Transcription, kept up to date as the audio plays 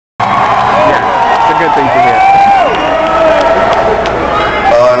good thing to hear.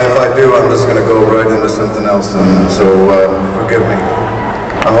 And if I do, I'm just going to go right into something else, and so forgive me.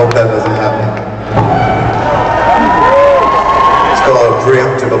 I hope that doesn't happen. It's called a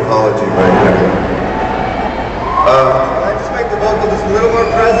preemptive apology right here. Can I just make the vocal just a little more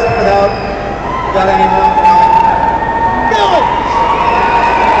present without yelling it out? Go!